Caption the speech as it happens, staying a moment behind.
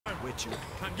Witcher.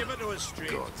 And give it to us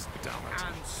straight. God damn it.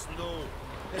 And slow.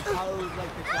 It howled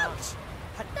like the gods.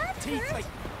 Had teeth like,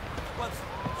 well,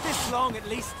 this long at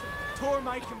least. Tore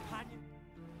my companion.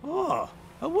 Oh,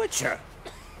 a Witcher.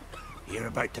 Hear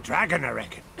about the dragon, I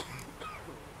reckon.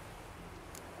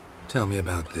 Tell me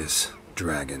about this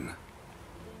dragon.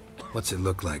 What's it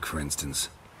look like, for instance?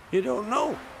 You don't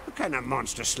know? What kind of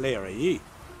monster slayer are ye?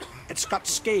 It's got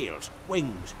scales,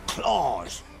 wings,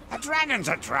 claws. A dragon's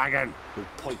a dragon. You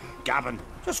point Gavin.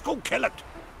 Just go kill it.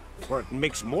 Before it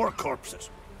makes more corpses.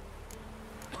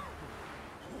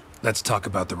 Let's talk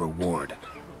about the reward.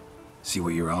 See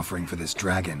what you're offering for this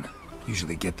dragon.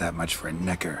 Usually get that much for a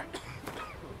necker.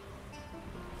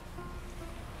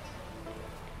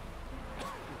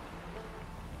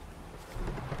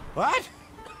 What?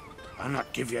 I'll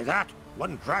not give you that.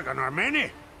 One dragon or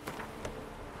many.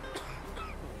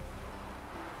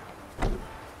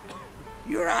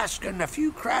 You're asking a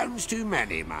few crowns too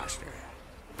many, master.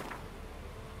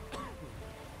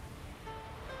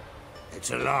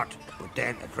 It's a lot, but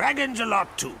then a dragon's a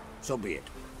lot too. So be it.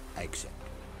 I accept.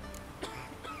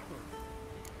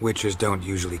 Witchers don't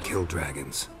usually kill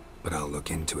dragons, but I'll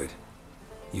look into it.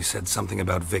 You said something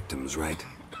about victims, right?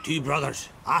 Two brothers,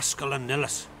 Askell and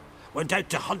Nillis, went out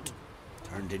to hunt.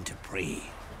 Turned into prey.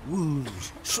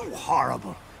 Wounds so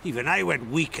horrible. Even I went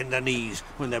weak in the knees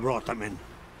when they brought them in.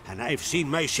 And I've seen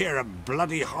my share of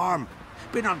bloody harm.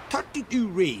 Been on 32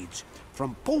 raids,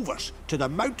 from Povus to the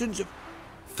mountains of...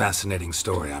 Fascinating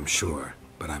story, I'm sure,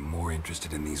 but I'm more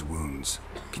interested in these wounds.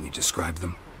 Can you describe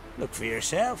them? Look for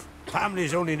yourself.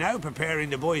 Family's only now preparing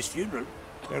the boy's funeral.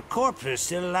 Their corpses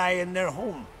still lie in their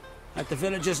home, at the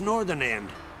village's northern end.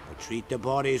 But treat the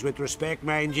bodies with respect,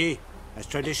 mind ye, as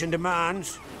tradition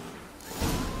demands.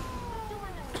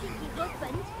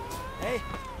 Hey,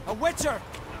 a Witcher!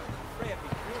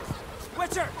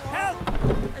 Witcher, help!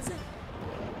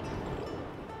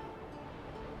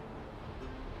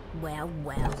 Well,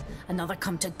 well, another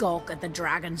come to gawk at the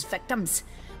dragon's victims.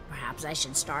 Perhaps I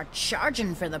should start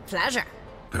charging for the pleasure.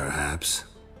 Perhaps.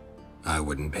 I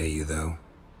wouldn't pay you, though.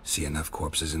 See enough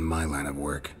corpses in my line of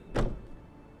work.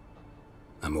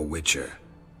 I'm a Witcher.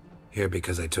 Here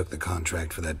because I took the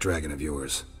contract for that dragon of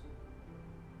yours.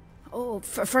 Oh,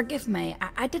 forgive me.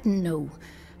 I didn't know.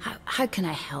 How can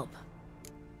I help?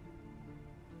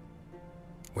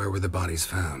 Where were the bodies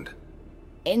found?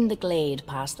 In the glade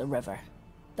past the river.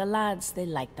 The lads, they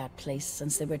liked that place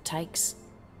since they were tykes.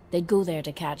 They'd go there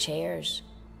to catch hares.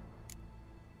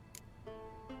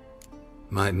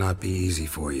 Might not be easy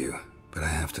for you, but I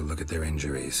have to look at their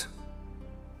injuries.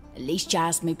 At least you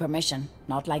asked me permission,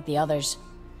 not like the others.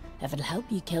 If it'll help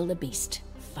you kill the beast,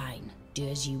 fine. Do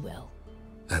as you will.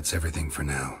 That's everything for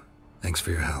now. Thanks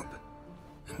for your help.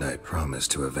 And I promise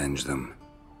to avenge them.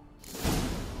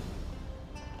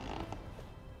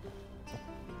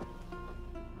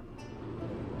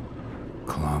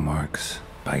 Claw marks,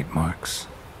 bite marks,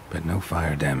 but no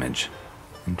fire damage.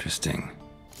 Interesting.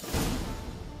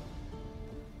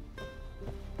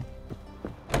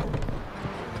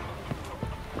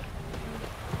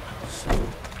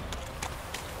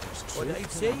 What did I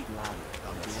say?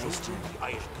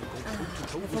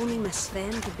 If only Miss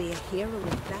Sven could be a hero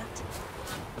like that.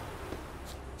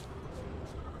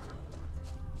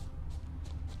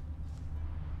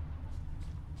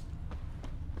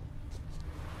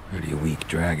 Pretty weak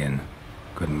dragon.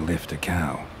 Couldn't lift a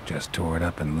cow. Just tore it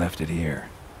up and left it here.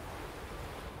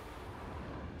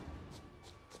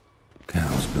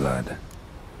 Cow's blood.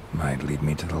 Might lead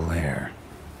me to the lair.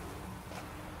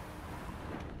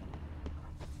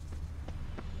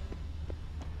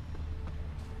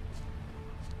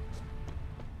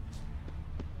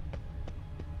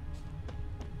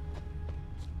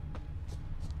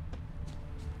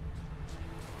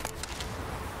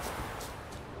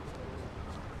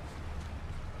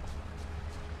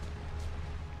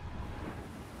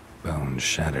 Bones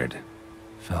shattered.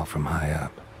 Fell from high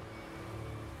up.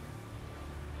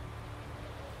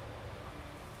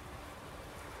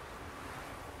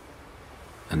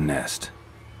 A nest.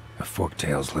 A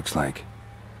forktail's looks like,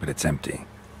 but it's empty.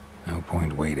 No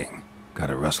point waiting.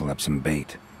 Gotta rustle up some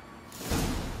bait.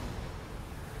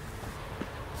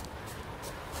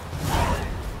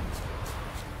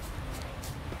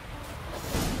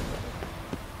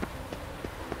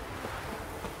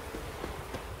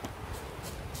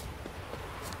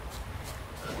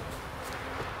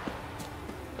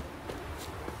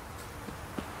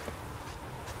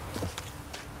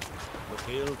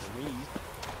 Hail to me.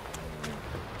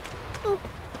 Oh,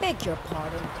 beg your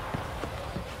pardon.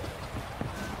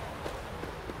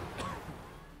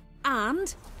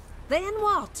 And then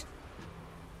what?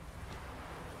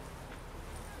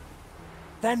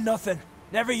 Then nothing.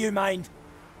 Never you mind.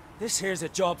 This here's a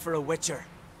job for a witcher.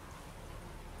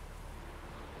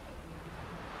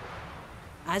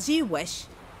 As you wish.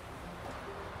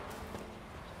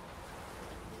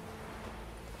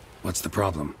 What's the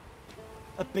problem?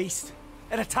 A beast.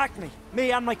 It attacked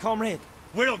me and my comrade.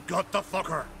 We'll gut the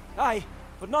fucker. Aye,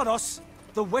 but not us.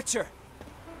 The witcher.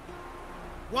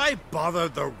 Why bother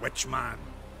the witch man?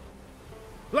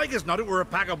 Like as not it were a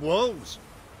pack of wolves.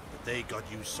 But they got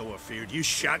you so afeard you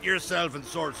shat yourself and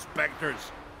saw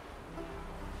spectres.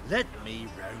 Let me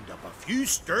round up a few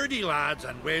sturdy lads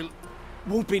and we'll...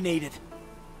 Won't be needed.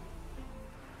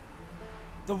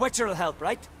 The witcher'll help,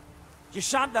 right? You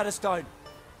shan't let us down.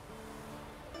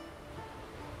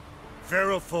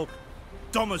 Feral folk,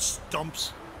 dumb as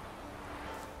stumps.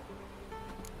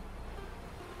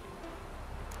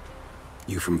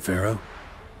 You from Pharaoh?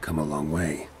 Come a long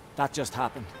way. That just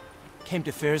happened. Came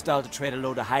to Fyrsdal to trade a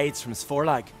load of hides from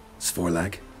Svorlag.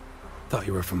 Svorlag? Thought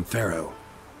you were from Pharaoh.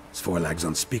 Svorlag's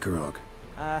on Speakerog.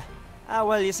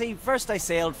 Well, you see, first I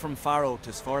sailed from Faro to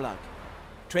Svorlag.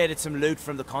 Traded some loot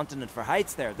from the continent for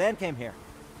hides there, then came here.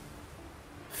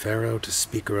 Pharaoh to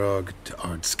Speakerog to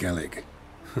Ardskellig.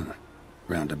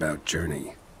 Roundabout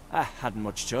journey. Hadn't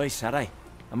much choice, had I?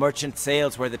 A merchant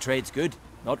sails where the trade's good,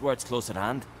 not where it's close at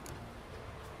hand.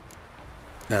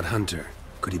 That hunter,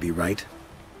 could he be right?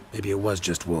 Maybe it was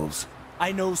just wolves.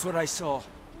 I knows what I saw.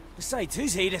 Besides,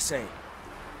 who's he to say?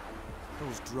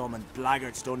 Those drumming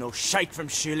blackguards don't know shite from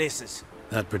shoelaces.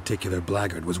 That particular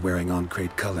blackguard was wearing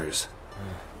on-crate colors.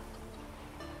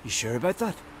 You sure about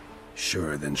that?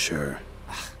 Sure than sure.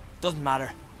 Doesn't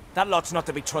matter. That lot's not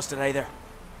to be trusted either.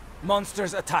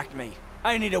 Monsters attacked me.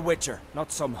 I need a witcher,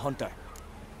 not some hunter.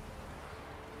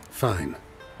 Fine.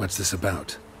 What's this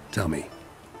about? Tell me.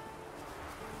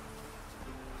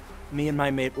 Me and my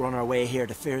mate were on our way here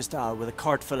to Fyrsdal with a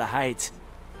cart full of hides.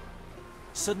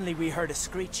 Suddenly we heard a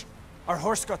screech. Our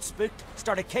horse got spooked,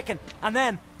 started kicking, and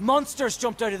then monsters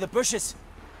jumped out of the bushes.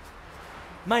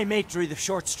 My mate drew the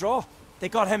short straw. They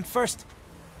got him first.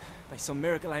 By some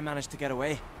miracle I managed to get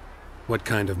away. What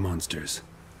kind of monsters?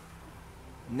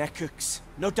 Neckhooks,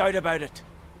 no doubt about it.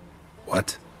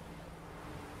 What?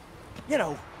 You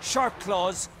know, sharp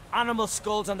claws, animal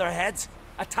skulls on their heads,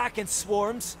 attack in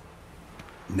swarms.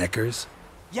 Neckers?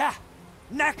 Yeah,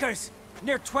 neckers!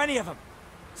 Near 20 of them.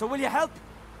 So will you help?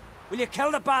 Will you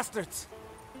kill the bastards?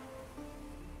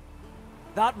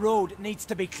 That road needs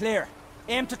to be clear.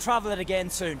 Aim to travel it again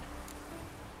soon.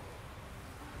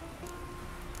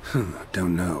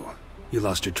 Don't know. You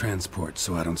lost your transport,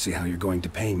 so I don't see how you're going to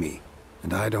pay me.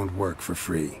 And I don't work for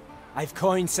free. I've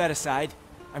coin set aside.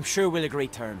 I'm sure we'll agree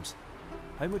terms.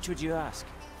 How much would you ask?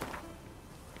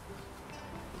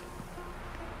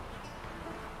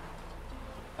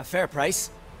 A fair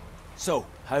price. So,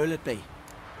 how'll it be?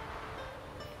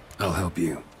 I'll help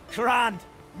you. Grand!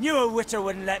 Knew a witcher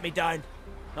wouldn't let me down.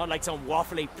 Not like some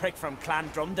waffly prick from Clan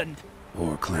Drumdund.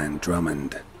 Or Clan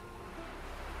Drummond.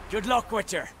 Good luck,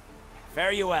 witcher.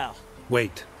 Fare you well.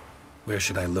 Wait. Where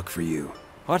should I look for you?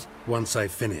 What? Once I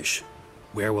finish,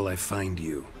 where will I find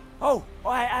you? Oh,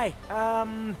 aye.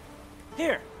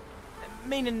 Here.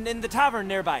 Meaning in the tavern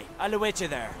nearby. I'll await you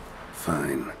there.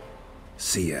 Fine.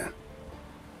 See ya.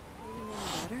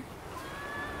 Better?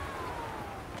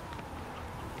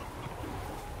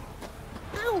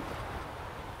 Ow!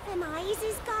 Them eyes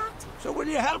he's got. So will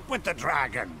you help with the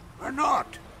dragon, or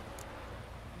not?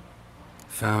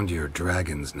 Found your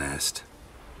dragon's nest.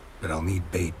 But I'll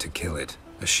need bait to kill it.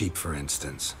 A sheep, for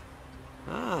instance.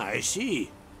 Ah, I see.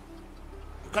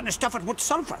 You're gonna stuff it with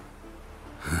sulfur.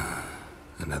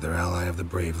 Another ally of the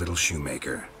brave little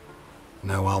shoemaker.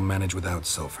 No, I'll manage without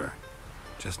sulfur.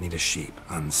 Just need a sheep,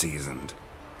 unseasoned.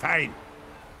 Fine.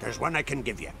 There's one I can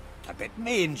give you. A bit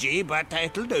mangy, but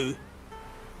it'll do.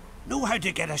 Know how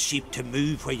to get a sheep to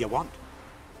move where you want.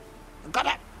 You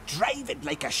gotta drive it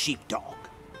like a sheepdog.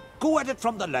 Go at it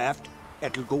from the left,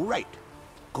 it'll go right.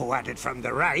 Go at it from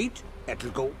the right, it'll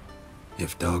go...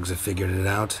 If dogs have figured it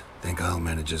out, think I'll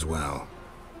manage as well.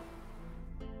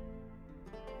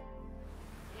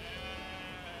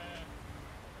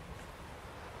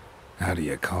 How do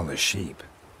you call a sheep?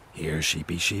 Here,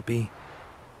 sheepy sheepy?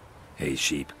 Hey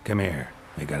sheep, come here.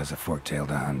 I got us a fork-tail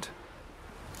to hunt.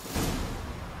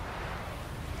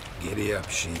 Giddy up,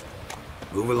 sheep.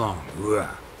 Move along,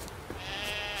 ooh-ah.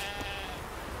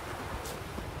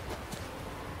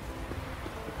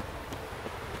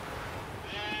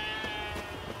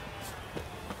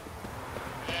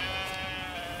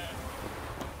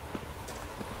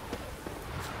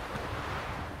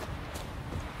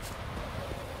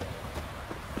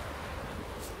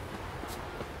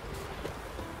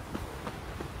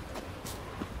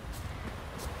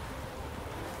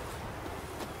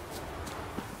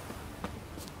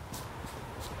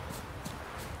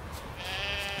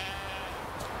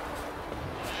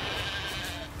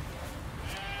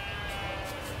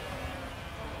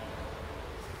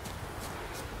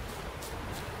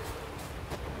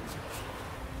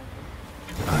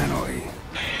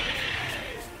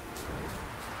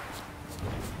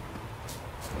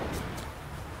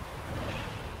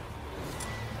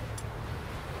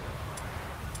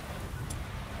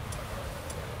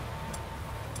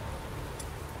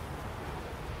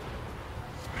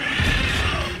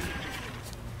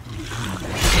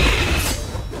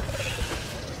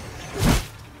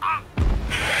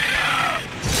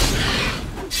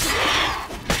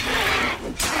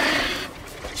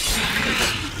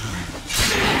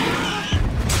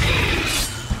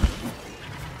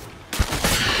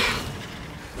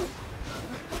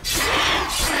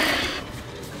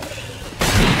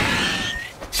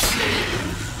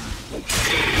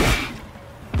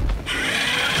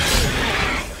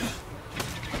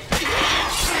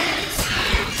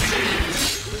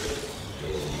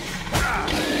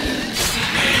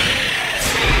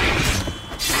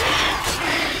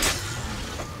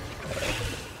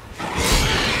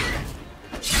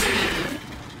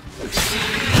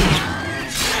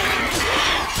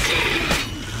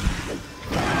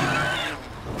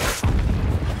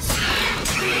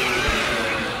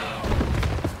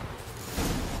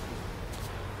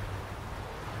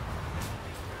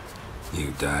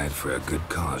 You died for a good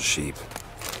cause, sheep.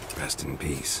 Rest in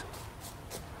peace.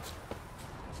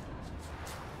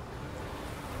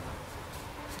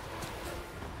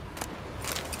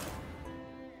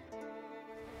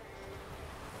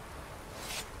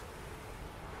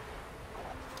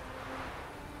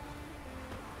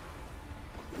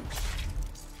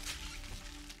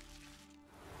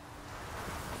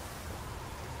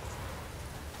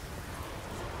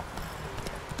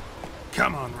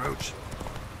 Come on, Roach.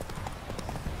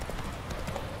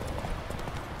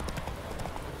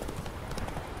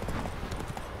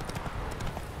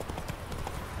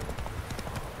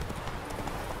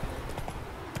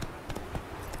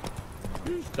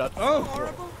 That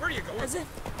horrible. Where are you going? As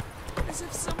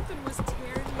if something was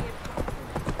tearing me apart.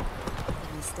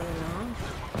 Can you stay long?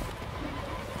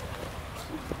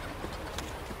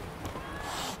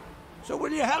 So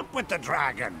will you help with the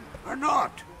dragon, or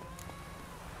not?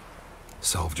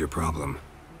 Solved your problem.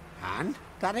 And?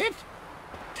 That it?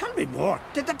 Tell me more.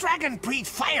 Did the dragon breathe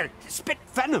fire, spit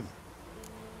venom?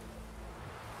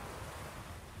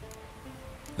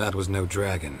 That was no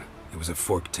dragon. It was a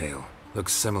forktail.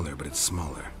 Looks similar, but it's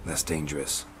smaller, less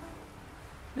dangerous.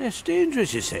 Less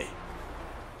dangerous, you say?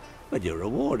 But your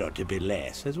reward ought to be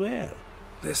less as well.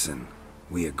 Listen,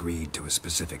 we agreed to a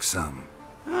specific sum.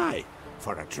 Aye,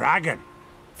 for a dragon.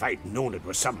 If I'd known it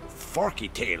was some forky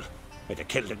tail, I'd have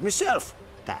killed it myself.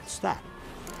 That's that.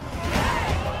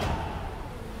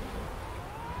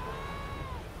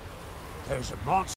 There's a monster.